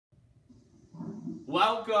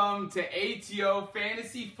Welcome to ATO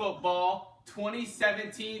Fantasy Football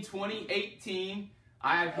 2017-2018.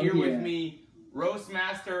 I have here with me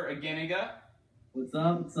Roastmaster Aginiga. What's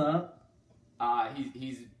up? What's up?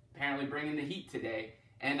 He's apparently bringing the heat today.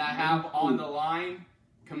 And I have on the line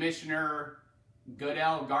Commissioner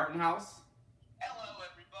Goodell Gartenhouse. Hello,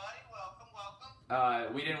 everybody.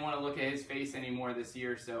 Welcome. We didn't want to look at his face anymore this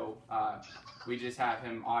year, so we just have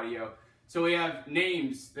him audio. So we have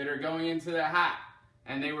names that are going into the hat,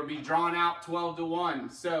 and they will be drawn out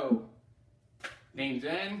 12-1. So, names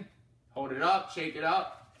in, hold it up, shake it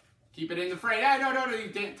up, keep it in the frame. Hey, no, you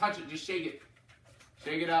didn't touch it, just shake it.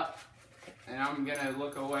 Shake it up. And I'm going to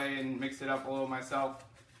look away and mix it up a little myself.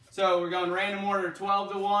 So, we're going random order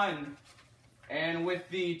 12-1. And with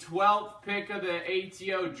the 12th pick of the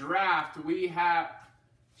ATO draft, we have...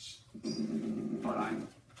 Hold on.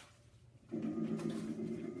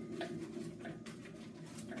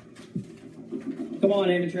 Come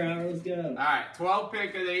on, amateur hour, let's go. All right, 12th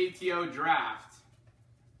pick of the ATO draft.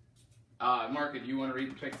 Mark, do you want to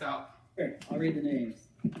read the picks out? Sure, I'll read the names.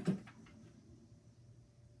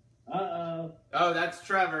 Uh-oh. Oh, that's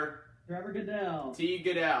Trevor. Trevor Goodell. T.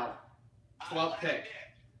 Goodell. 12th pick.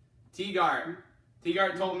 T-Gart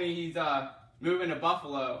told me he's moving to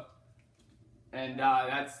Buffalo, and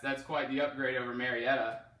that's quite the upgrade over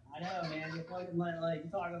Marietta. I know, man. You're fucking like you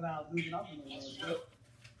talk about moving up in the world.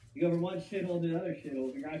 You go from one shithole to another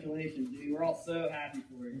shithole. Congratulations, dude. We're all so happy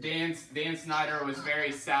for you. Dan Snyder was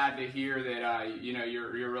very sad to hear that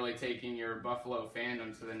you're really taking your Buffalo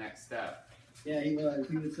fandom to the next step. Yeah, he was.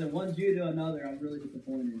 He was from one Jew to another. I'm really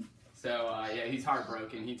disappointed. So yeah, he's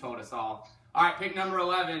heartbroken. He told us all. All right, pick number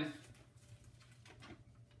 11.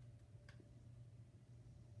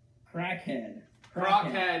 Crackhead.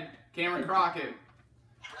 Cameron Crockett.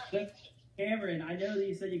 Cameron, I know that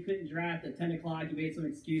you said you couldn't draft at 10 o'clock. You made some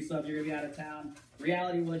excuse up. You're going to be out of town.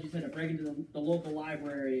 Reality was you had to break into the local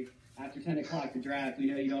library after 10 o'clock to draft. We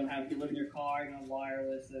know you live in your car, you don't have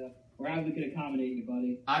wireless. So we're happy we could accommodate you,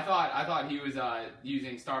 buddy. I thought he was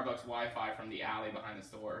using Starbucks Wi-Fi from the alley behind the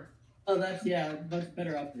store. Oh, that's, much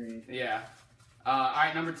better upgrade. Yeah. All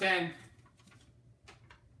right, number 10.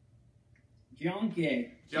 Jonke.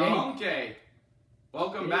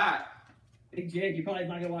 Welcome back. Big Jake, you're probably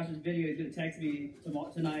not going to watch this video. He's going to text me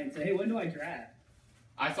tonight and say, hey, when do I draft?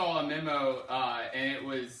 I saw a memo, and it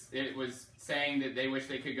was saying that they wish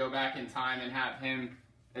they could go back in time and have him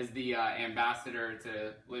as the ambassador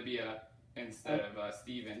to Libya instead of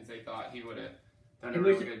Stevens. They thought he would have done a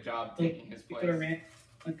really good job taking his place.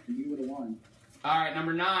 You would have won. All right,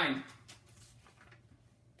 number 9.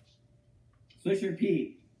 Swisher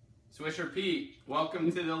Pete,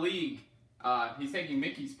 welcome to the league. He's taking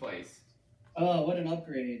Mickey's place. Oh, what an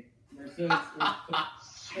upgrade. We're so happy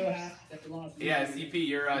that we lost. Yeah, CP,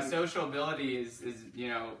 your social ability is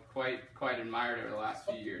quite admired over the last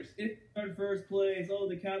few years. It's in first place. Oh,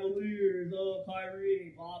 the Cavaliers. Oh,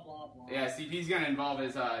 Kyrie. Blah blah blah. Yeah, CP's gonna involve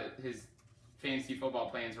his fantasy football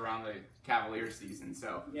plans around the Cavaliers season,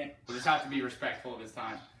 so yeah, we'll just have to be respectful of his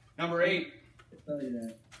time. Number 8. I'll tell you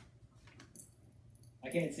that. I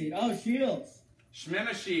can't see it. Oh, Shields.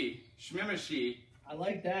 Shmimishi. I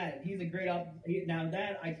like that. He's a great now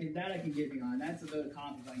that I can get behind. That's a vote of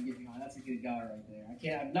confidence I can get behind. That's a good guy right there.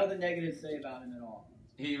 I have nothing negative to say about him at all.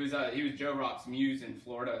 He was Joe Rock's muse in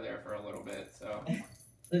Florida there for a little bit, so he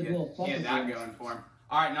had that going for him.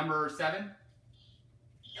 All right, number 7.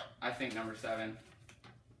 Yep. I think number 7.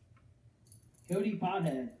 Cody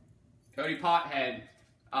Pothead.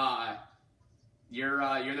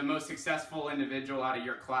 You're the most successful individual out of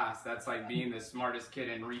your class. That's like being the smartest kid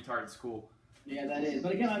in retard school. Yeah, that is.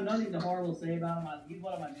 But again, I have nothing horrible to say about him. He's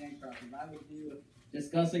one of my man crushes. I would do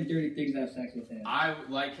disgusting, dirty things to have sex with him. I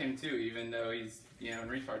like him too, even though he's in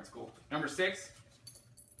retard school. Number 6.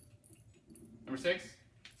 Number 6.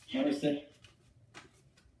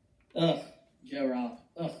 Ugh, Joe Rock.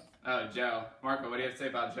 Ugh. Oh, Joe. Marco, what do you have to say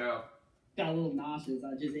about Joe? Got a little nauseous.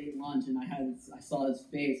 I just ate lunch and I saw his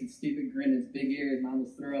face, his stupid grin, his big ears, and I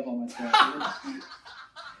almost threw up on myself.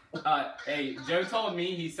 Hey, Joe told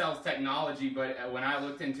me he sells technology, but when I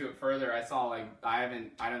looked into it further, I saw I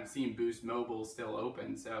haven't seen Boost Mobile still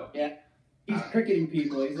open. So yeah, he's cricketing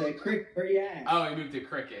people. He's like, where you at? Oh, he moved to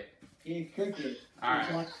cricket. Yeah, cricket. All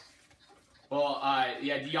right. Well,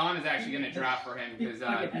 yeah, Dion is actually going to draft for him because.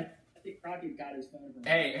 I think Crockett got his phone from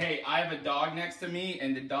Hey, I have a dog next to me,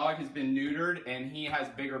 and the dog has been neutered, and he has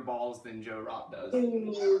bigger balls than Joe Rock does.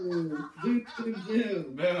 Ooh,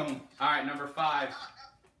 zoo. Boom. All right, number 5.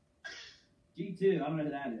 G2, I don't know who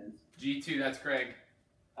that is. G2, that's Greg.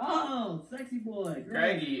 Oh, sexy boy.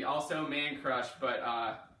 Greggy, also man crush, but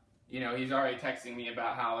you know, he's already texting me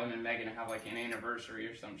about how him and Megan have like an anniversary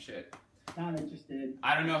or some shit. Not interested.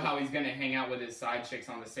 I don't know how he's gonna hang out with his side chicks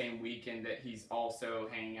on the same weekend that he's also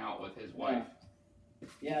hanging out with his wife.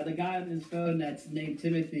 Yeah, the guy on his phone that's named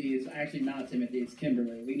Timothy is actually not Timothy, it's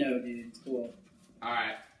Kimberly. We know, dude. It's cool.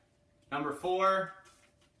 Alright. Number 4.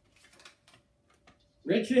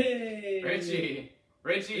 Richie, Richie,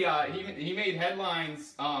 he made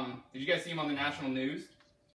headlines. Did you guys see him on the national news?